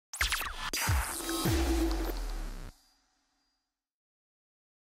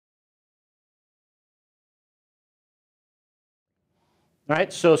All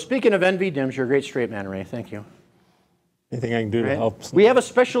right, so speaking of NVDIMMs, you're a great straight man, Ray. Thank you. Anything I can do to help? We have a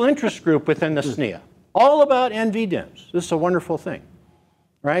special interest group within the SNIA, all about NVDIMMs. This is a wonderful thing,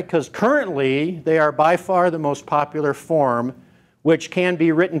 right? Because currently, they are by far the most popular form which can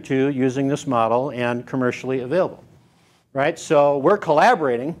be written to using this model and commercially available, right? So we're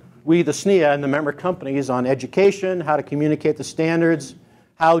collaborating, we the SNIA and the member companies, on education, how to communicate the standards,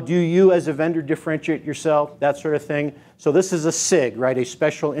 how do you as a vendor differentiate yourself, that sort of thing. So this is a SIG, right, a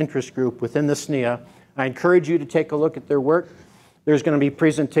special interest group within the SNIA. I encourage you to take a look at their work. There's going to be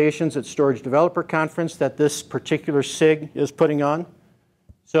presentations at Storage Developer Conference that this particular SIG is putting on.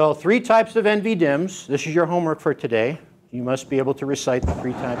 So 3 types of NVDIMMs. This is your homework for today. You must be able to recite the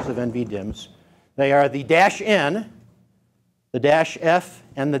 3 types of NVDIMMs. They are the -N, the -F,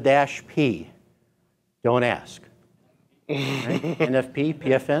 and the -P. Don't ask. Right? NFP,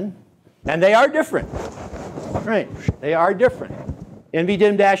 PFN. And they are different. Right, they are different.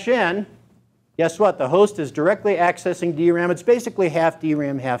 NVDIMM-N, guess what? The host is directly accessing DRAM. It's basically half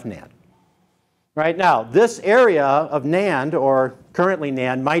DRAM, half NAND. Right now, this area of NAND, or currently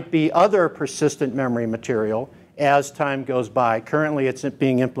NAND, might be other persistent memory material as time goes by. Currently, it's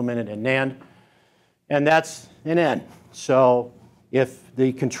being implemented in NAND, and that's an N. So if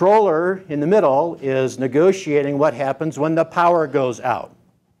the controller in the middle is negotiating what happens when the power goes out,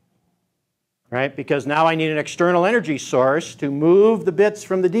 right? Because now I need an external energy source to move the bits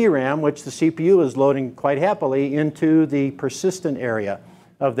from the DRAM, which the CPU is loading quite happily, into the persistent area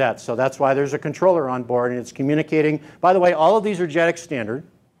of that. So that's why there's a controller on board, and it's communicating. By the way, all of these are JEDEC standard.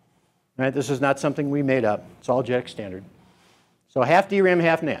 Right? This is not something we made up. It's all JEDEC standard. So half DRAM,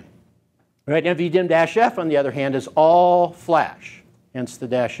 half NAND. Right? NVDIMM-F, on the other hand, is all flash, hence the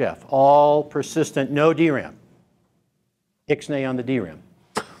 -F. All persistent, no DRAM. Ixnay on the DRAM.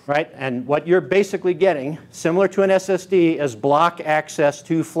 Right? And what you're basically getting, similar to an SSD, is block access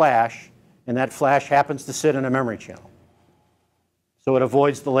to flash, and that flash happens to sit in a memory channel. So it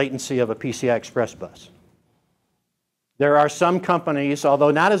avoids the latency of a PCI Express bus. There are some companies,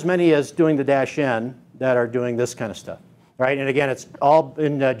 although not as many as doing the -N, that are doing this kind of stuff. Right? And again, it's all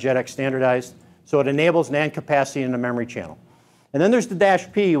in JEDEC standardized, so it enables NAND capacity in the memory channel. And then there's the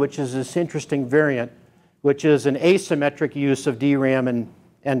 -P, which is this interesting variant, which is an asymmetric use of DRAM and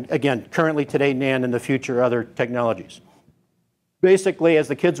again, currently today NAND, in the future other technologies. Basically, as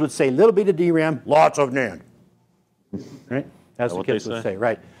the kids would say, little bit of DRAM, lots of NAND. Right? As the kids would say,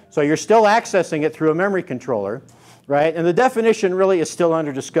 right. So you're still accessing it through a memory controller, right? And the definition really is still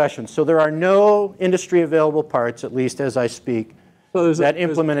under discussion. So there are no industry available parts, at least as I speak, that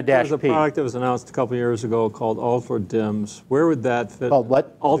implement a -P. There's a product that was announced a couple of years ago called UltraDIMMs. Where would that fit? Called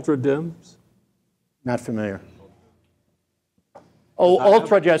what? UltraDIMMs? Not familiar. Oh,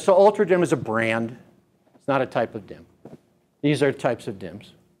 UltraDIMM. So UltraDIMM is a brand. It's not a type of DIMM. These are types of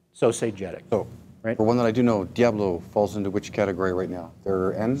DIMMs. So say JEDEC. So, right? For one that I do know, Diablo falls into which category right now? There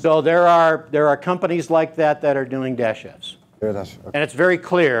are N's? So there are companies like that that are doing -Fs. Okay. And it's very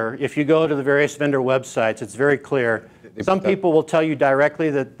clear, if you go to the various vendor websites, it's very clear. Some people will tell you directly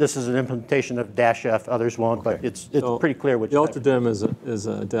that this is an implementation of -F, others won't, but it's so pretty clear which the UltraDIMM is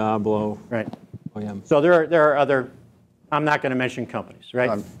a Diablo OEM. So there are other, I'm not going to mention companies,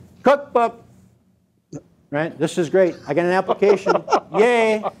 right? Cookbook, right? This is great. I got an application.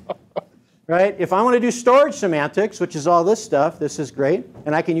 Yay. Right? If I want to do storage semantics, which is all this stuff, this is great.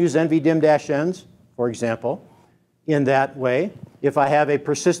 And I can use NVDIMM-Ns, for example, in that way. If I have a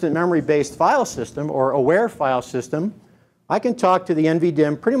persistent memory-based file system or aware file system, I can talk to the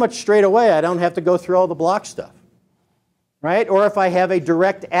NVDIMM pretty much straight away. I don't have to go through all the block stuff. Right? Or if I have a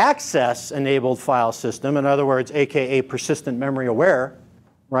direct access enabled file system, in other words, AKA persistent memory aware,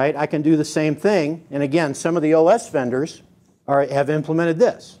 right? I can do the same thing. And again, some of the OS vendors have implemented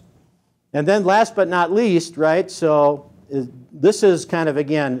this. And then last but not least, right, so this is kind of,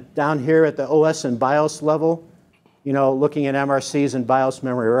 again, down here at the OS and BIOS level, you know, looking at MRCs and BIOS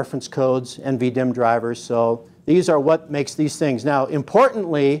memory reference codes, NVDIMM drivers. So these are what makes these things. Now,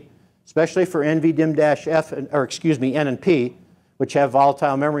 importantly, especially for NVDIMM-F, or excuse me, N and P, which have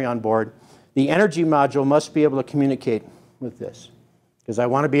volatile memory on board, the energy module must be able to communicate with this, because I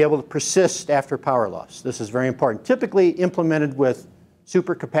want to be able to persist after power loss. This is very important. Typically implemented with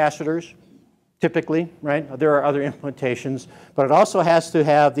supercapacitors, typically, right? There are other implementations, but it also has to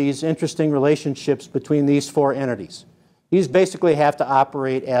have these interesting relationships between these 4 entities. These basically have to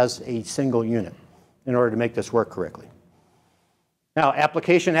operate as a single unit in order to make this work correctly. Now,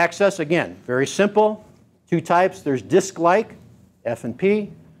 application access, again, very simple. 2 types. There's disk-like, F and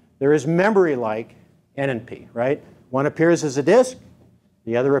P. There is memory-like, N and P, right? One appears as a disk.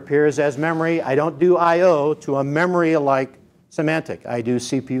 The other appears as memory. I don't do I/O to a memory-like semantic. I do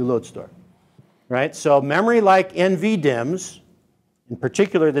CPU load store. Right? So memory like NVDIMMs, in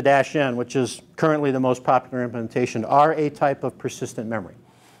particular the -N, which is currently the most popular implementation, are a type of persistent memory.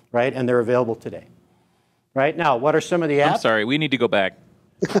 Right? And they're available today. Right? Now, what are some of the apps? I'm sorry, we need to go back.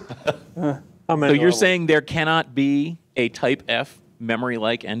 So you're saying there cannot be a type F memory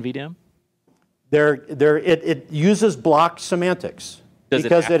like NVDIMM? It uses block semantics. Does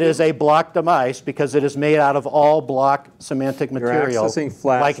because it it is a block device, because it is made out of all block semantic material, You're accessing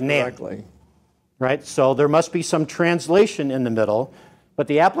flash like NAND. directly. Right? So there must be some translation in the middle, but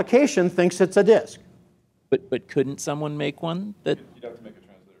the application thinks it's a disk. But couldn't someone make one that? You'd have to make a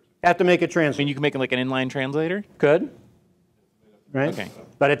translator. Have to make a I translator. mean, you can make it like an inline translator. Could. Right? Okay.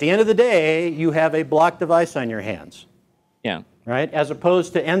 But at the end of the day, you have a block device on your hands. Yeah. Right? As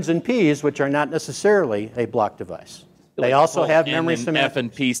opposed to N's and P's, which are not necessarily a block device. They also have memory N and semantics. F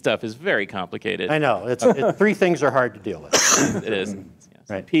and P stuff is very complicated. I know. Three things are hard to deal with. It is. Yes.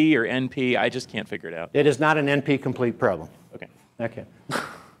 Right. P or NP, I just can't figure it out. It is not an NP complete problem. Okay. Okay.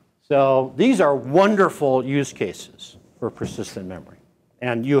 So these are wonderful use cases for persistent memory.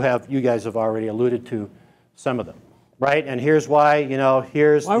 And you guys have already alluded to some of them. Right? And here's why,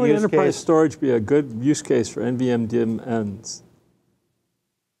 here's Why the would use enterprise case. storage be a good use case for NVDIMMs?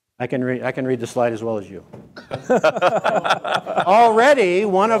 I can read the slide as well as you. Already,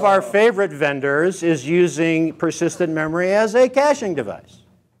 one of our favorite vendors is using persistent memory as a caching device.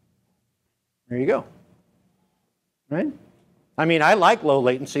 There you go. Right? I mean, I like low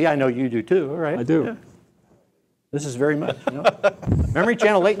latency. I know you do too, right? I do. Yeah. This is very much, Memory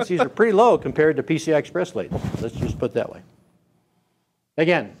channel latencies are pretty low compared to PCI Express latency. Let's just put it that way.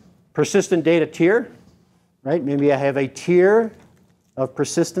 Again, persistent data tier, right? Maybe I have a tier of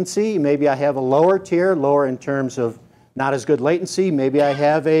persistency. Maybe I have a lower tier, lower in terms of not as good latency. Maybe I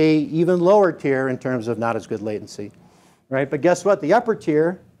have a even lower tier in terms of not as good latency, right? But guess what? The upper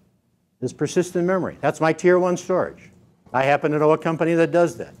tier is persistent memory. That's my tier 1 storage. I happen to know a company that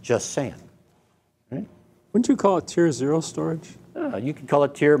does that, just saying. Right? Wouldn't you call it tier 0 storage? You can call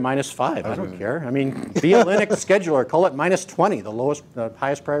it tier -5. I don't care. I mean, be a Linux scheduler. Call it -20, the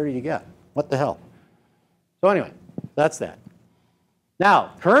highest priority you get. What the hell? So anyway, that's that.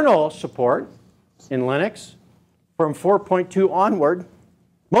 Now, kernel support in Linux from 4.2 onward,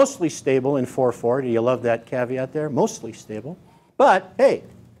 mostly stable in 4.4. Do you love that caveat there? Mostly stable. But hey,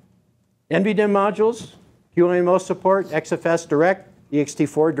 NVDIMM modules, QAMO support, XFS direct,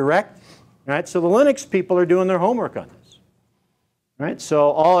 ext4 direct. Right? So the Linux people are doing their homework on this. Right?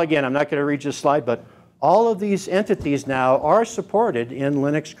 So again, I'm not going to read this slide, but all of these entities now are supported in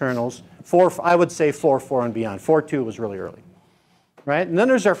Linux kernels, I would say 4.4 and beyond. 4.2 was really early. Right? And then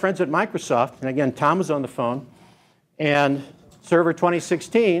there's our friends at Microsoft. And again, Tom is on the phone. And Server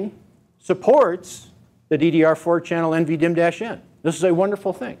 2016 supports the DDR4 channel NVDIMM-N. This is a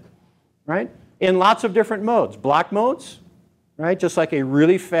wonderful thing. Right? In lots of different modes. Block modes, right? Just like a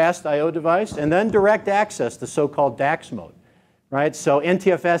really fast I/O device. And then direct access, the so-called DAX mode. Right? So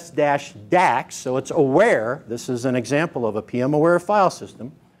NTFS-DAX, so it's aware. This is an example of a PM-aware file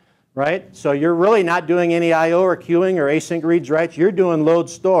system. Right? So you're really not doing any I/O or queuing or async reads writes. You're doing load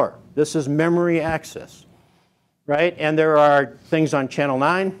store. This is memory access. Right? And there are things on channel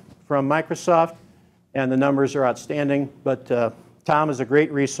 9 from Microsoft, and the numbers are outstanding. But Tom is a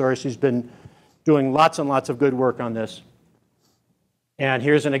great resource. He's been doing lots and lots of good work on this. And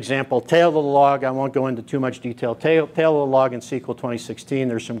here's an example. Tail of the log. I won't go into too much detail. Tail of the log in SQL 2016.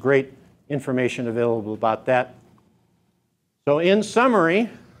 There's some great information available about that. So in summary,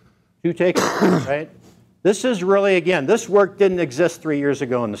 two takeaways, right? This is really, again, this work didn't exist 3 years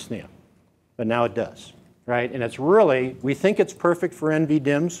ago in the SNIA, but now it does, right? And it's really, we think it's perfect for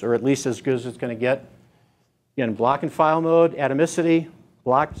NVDIMMs, or at least as good as it's going to get. Again, block and file mode, atomicity,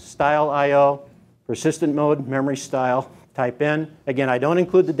 block style I/O, persistent mode, memory style, type in. Again, I don't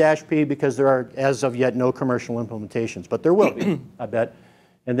include the -P because there are, as of yet, no commercial implementations, but there will be, I bet.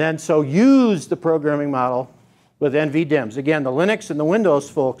 And then, so use the programming model with NVDIMMs. Again, the Linux and the Windows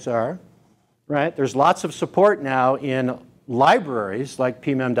folks are, right? There's lots of support now in libraries like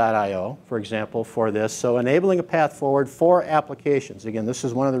pmem.io, for example, for this. So enabling a path forward for applications. Again, this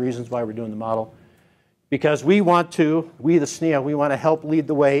is one of the reasons why we're doing the model. Because we want to, we the SNIA, we want to help lead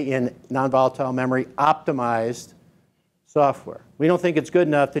the way in non-volatile memory optimized software. We don't think it's good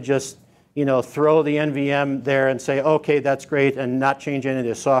enough to just, throw the NVM there and say, okay, that's great, and not change any of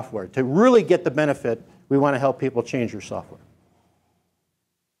the software. To really get the benefit, we want to help people change their software.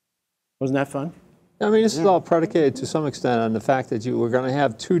 Wasn't that fun? I mean, this is all predicated to some extent on the fact that you were going to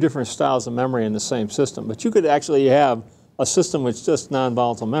have two different styles of memory in the same system. But you could actually have a system with just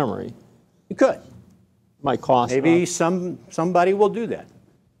non-volatile memory. You could. Might cost. Maybe somebody will do that.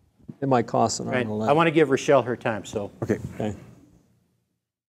 It might cost an arm Right? and a leg. I want to give Rochelle her time, so. Okay. Okay.